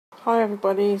Hi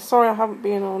everybody, sorry I haven't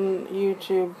been on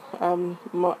YouTube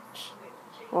much.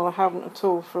 Well, I haven't at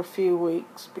all for a few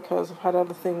weeks because I've had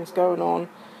other things going on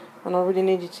and I really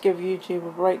needed to give YouTube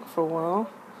a break for a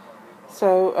while.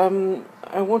 So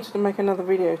I wanted to make another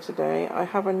video today. I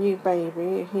have a new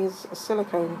baby. He's a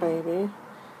silicone baby.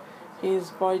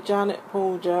 He's by Janet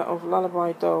Polger of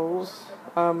Lullaby Dolls.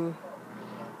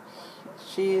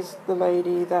 She's the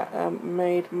lady that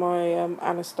made my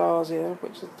Anastasia,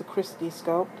 which is the Christie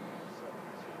sculpt.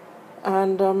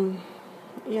 And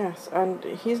yes, and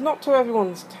he's not to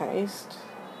everyone's taste,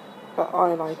 but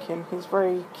I like him. He's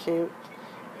very cute.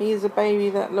 He's a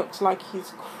baby that looks like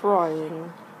he's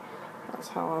crying. That's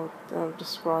how I would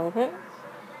describe it.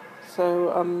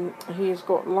 So he's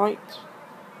got light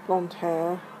blonde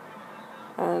hair,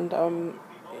 and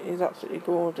he's absolutely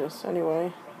gorgeous.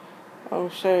 Anyway,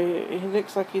 I'll show you. He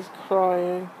looks like he's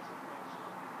crying.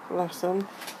 Bless him.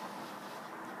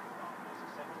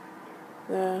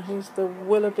 There, he's the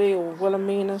Willoughby or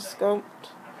Wilhelmina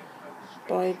sculpt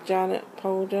by Janet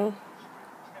Polger.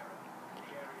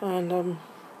 And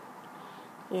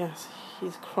yes,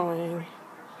 he's crying.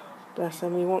 Bless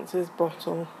him, he wants his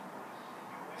bottle.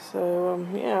 So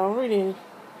yeah, I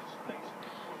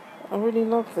really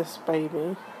love this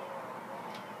baby.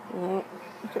 You know,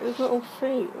 look at his little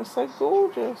feet, they're so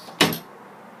gorgeous.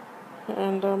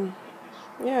 And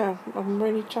yeah, I'm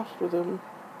really chuffed with him.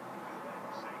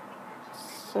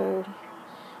 So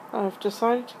I've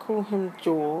decided to call him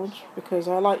George because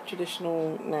I like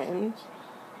traditional names.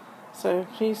 So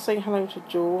please say hello to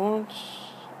George.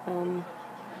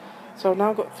 So I've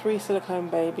now got 3 silicone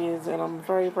babies and I'm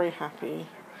very, very happy.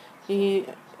 He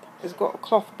has got a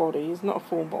cloth body, he's not a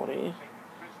full body.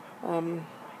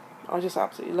 I just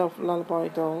absolutely love Lullaby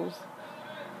Dolls.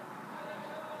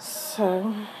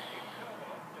 So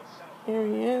here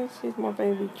he is, he's my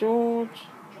baby George.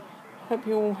 Hope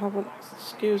you all haven't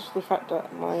excused the fact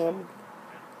that my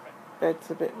bed's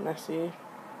a bit messy.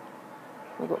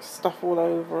 I've got stuff all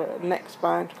over it, next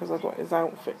bag because I got his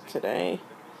outfit today.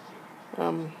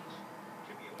 And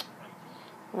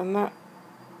that,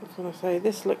 I was going to say,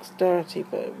 this looks dirty,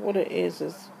 but what it is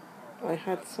I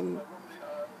had some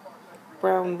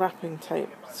brown wrapping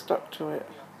tape stuck to it,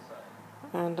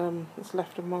 and it's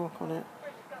left a mark on it.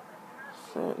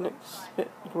 So it looks a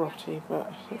bit grotty,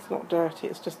 but it's not dirty,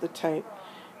 it's just the tape.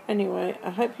 Anyway, I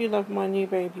hope you love my new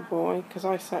baby boy, because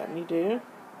I certainly do.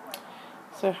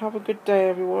 So have a good day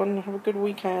everyone, have a good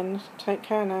weekend, take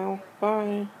care now,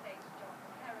 bye.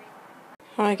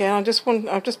 Hi again,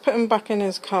 I've just put him back in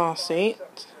his car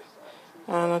seat,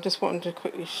 and I just wanted to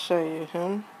quickly show you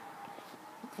him.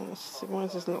 Let's see,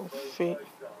 where's his little feet?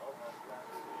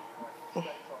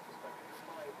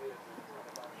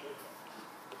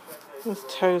 His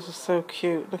toes are so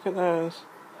cute, look at those.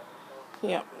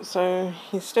 Yep, so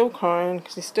he's still crying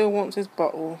because he still wants his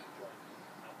bottle.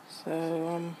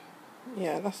 So,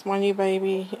 yeah, that's my new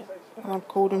baby. I've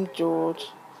called him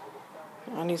George.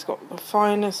 And he's got the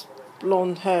finest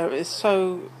blonde hair. It's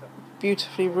so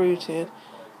beautifully rooted.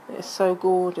 It's so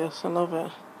gorgeous, I love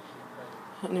it.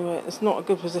 Anyway, it's not a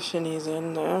good position he's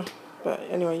in there. But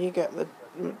anyway, you get the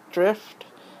drift.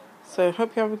 So,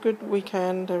 hope you have a good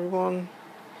weekend, everyone.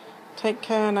 Take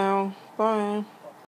care now. Bye.